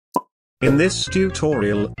In this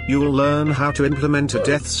tutorial, you'll learn how to implement a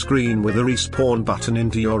death screen with a respawn button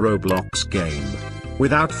into your Roblox game.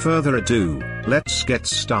 Without further ado, let's get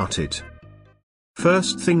started.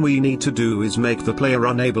 First thing we need to do is make the player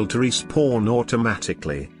unable to respawn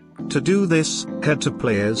automatically. To do this, head to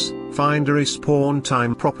Players, find a respawn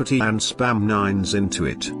time property and spam 9s into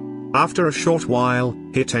it. After a short while,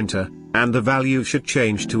 hit enter, and the value should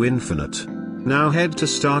change to infinite. Now head to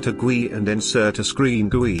Start a GUI and insert a screen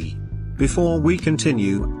GUI. Before we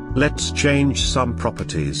continue, let's change some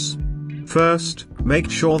properties. First,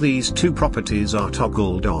 make sure these two properties are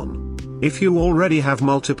toggled on. If you already have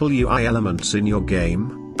multiple UI elements in your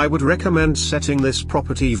game, I would recommend setting this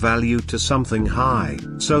property value to something high,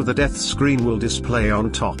 so the death screen will display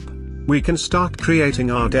on top. We can start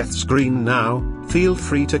creating our death screen now. Feel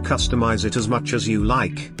free to customize it as much as you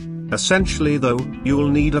like. Essentially though, you'll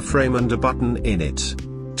need a frame and a button in it.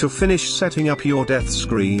 To finish setting up your death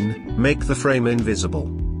screen, make the frame invisible.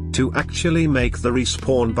 To actually make the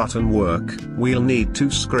respawn button work, we'll need two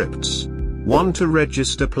scripts. One to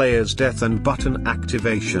register player's death and button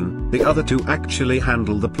activation, the other to actually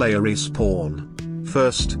handle the player respawn.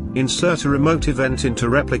 First, insert a remote event into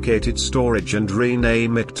replicated storage and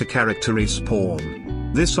rename it to character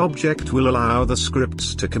respawn. This object will allow the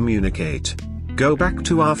scripts to communicate. Go back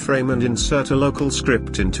to our frame and insert a local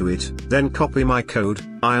script into it, then copy my code.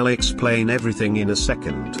 I'll explain everything in a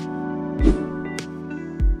second.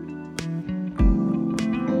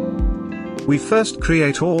 We first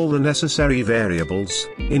create all the necessary variables,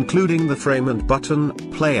 including the frame and button,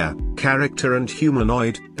 player, character and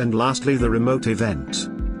humanoid, and lastly the remote event.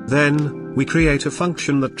 Then, we create a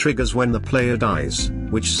function that triggers when the player dies,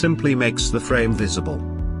 which simply makes the frame visible.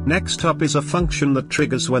 Next up is a function that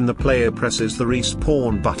triggers when the player presses the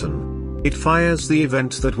respawn button. It fires the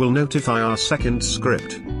event that will notify our second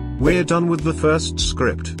script. We're done with the first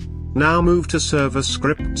script. Now move to server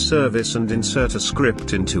script service and insert a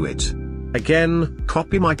script into it. Again,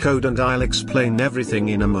 copy my code and I'll explain everything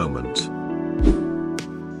in a moment.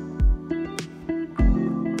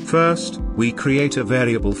 First, we create a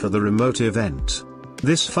variable for the remote event.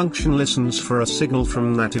 This function listens for a signal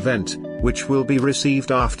from that event, which will be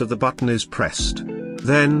received after the button is pressed.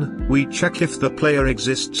 Then, we check if the player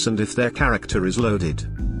exists and if their character is loaded.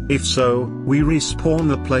 If so, we respawn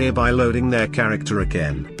the player by loading their character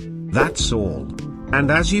again. That's all. And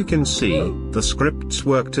as you can see, the scripts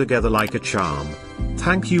work together like a charm.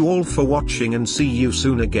 Thank you all for watching and see you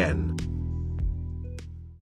soon again.